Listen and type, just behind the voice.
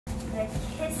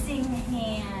Kissing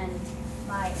Hand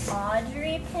by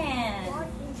Audrey Penn.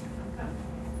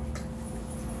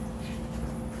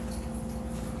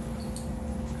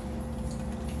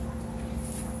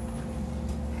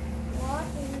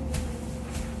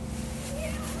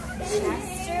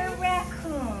 Chester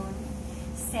Raccoon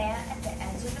sat at the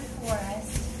edge of the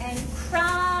forest and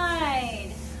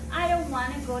cried. "I don't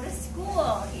want to go to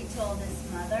school," he told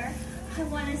his mother. "I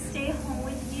want to stay home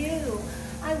with you.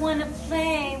 I want to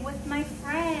play with my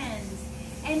friends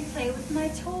and play with my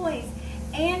toys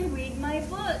and read my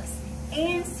books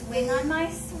and swing on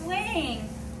my swing.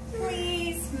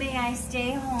 Please, may I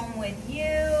stay home with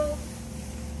you?"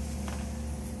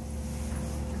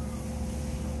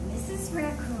 Mrs.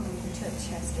 Raccoon took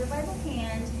Chester by the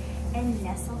hand and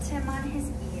nestled him on his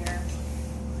ear.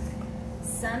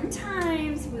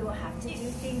 "Sometimes we will have to do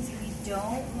things we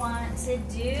don't want to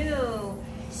do,"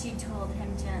 she told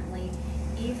him gently,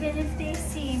 "even if they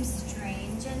seem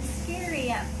strange and scary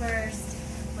at first.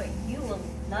 But you will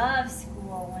love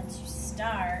school once you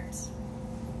start.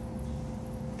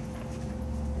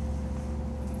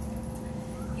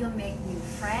 You'll make new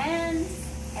friends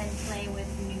and play with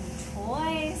new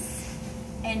toys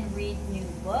and read new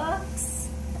books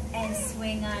and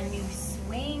swing on new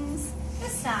swings.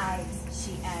 Besides,"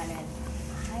 she added,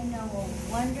 "I know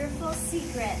a wonderful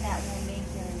secret that will make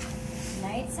your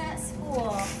nights at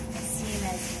school seem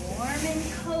as warm and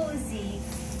cozy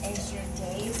as your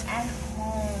days at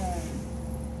home."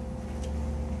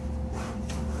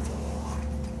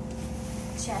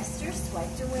 Chester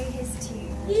swiped away his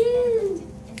tears and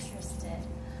looked interested.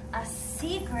 "A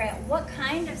secret? What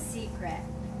kind of secret?"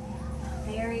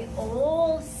 "A very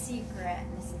old secret,"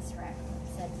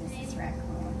 said Mrs.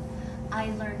 Raccoon. "I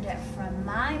learned it from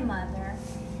my mother,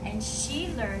 and she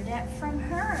learned it from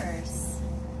hers.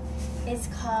 It's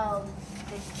called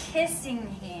the kissing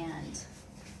hand."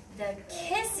 "The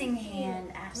kissing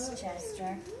hand?" asked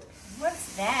Chester.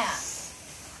 "What's that?"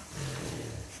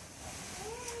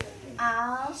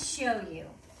 "I'll show you."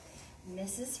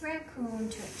 Mrs. Raccoon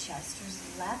took Chester's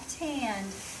left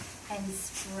hand and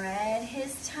spread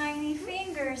his tiny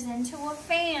fingers into a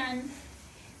fan.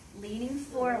 Leaning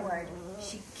forward,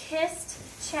 she kissed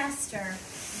Chester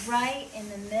right in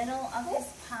the middle of his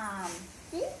palm.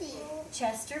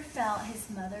 Chester felt his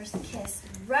mother's kiss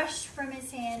rush from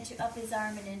his hand up his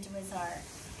arm and into his heart.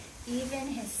 Even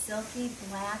his silky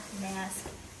black mask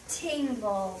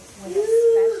tingled with a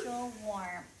special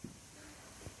warmth.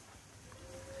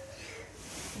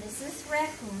 Mrs.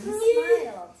 Raccoon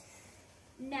smiled.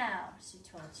 "Now," she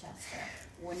told Chester,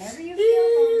 "whenever you feel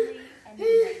lonely and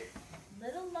need a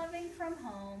little loving from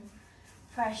home,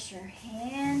 press your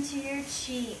hand to your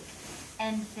cheek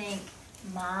and think,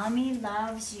 'Mommy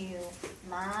loves you,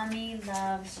 Mommy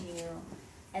loves you.'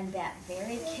 And that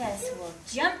very kiss will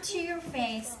jump to your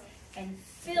face and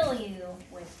fill you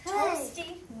with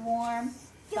toasty, warm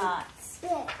thoughts."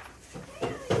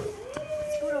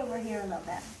 Scoot over here a little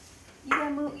bit. You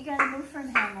gotta move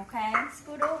from him, okay?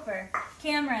 Scoot over.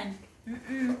 Cameron.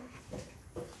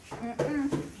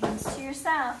 Hands to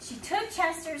yourself. She took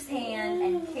Chester's hand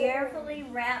and carefully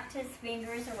wrapped his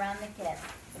fingers around the kiss.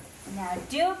 "Now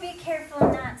do be careful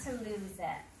not to lose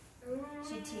it,"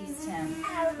 she teased him.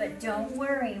 "But don't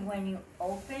worry, when you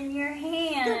open your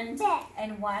hand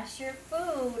and wash your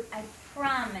food, I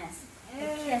promise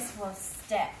the kiss will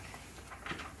stick."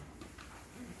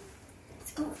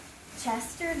 Scoot.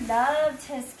 Chester loved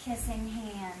his kissing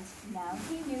hand. Now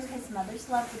he knew his mother's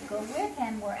love would go with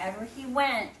him wherever he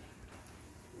went.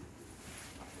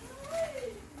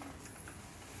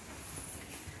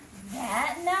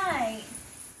 That night,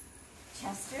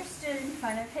 Chester stood in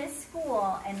front of his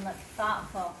school and looked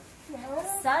thoughtful.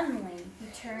 Suddenly, he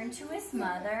turned to his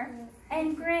mother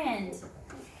and grinned.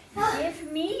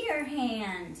 "Give me your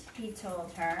hand," he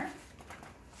told her.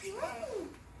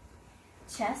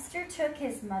 Chester took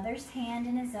his mother's hand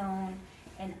in his own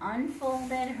and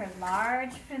unfolded her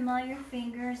large, familiar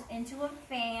fingers into a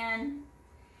fan.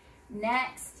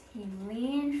 Next, he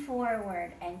leaned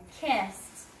forward and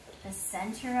kissed the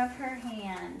center of her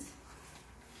hand.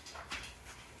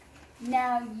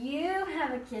 "Now you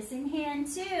have a kissing hand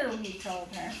too," he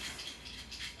told her.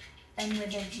 And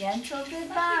with a gentle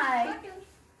goodbye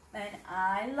and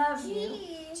 "I love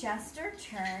you," Chester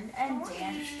turned and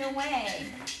danced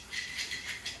away.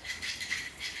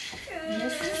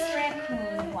 Mrs.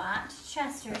 Raccoon watched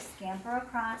Chester scamper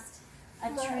across a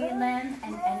tree limb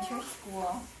and enter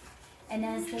school. And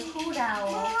as the hoot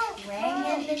owl rang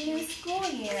in the new school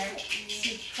year,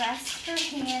 she pressed her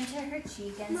hand to her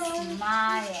cheek and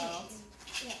smiled.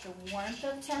 The warmth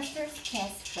of Chester's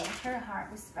kiss filled her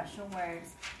heart with special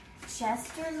words.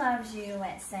 "Chester loves you,"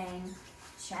 it sang.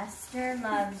 Chester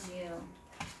loves you.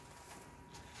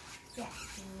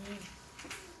 Yes.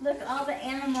 Look, all the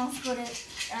animals are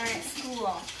at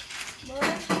school. Look.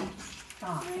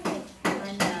 Oh.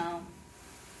 I know.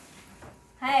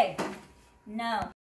 Hey, no.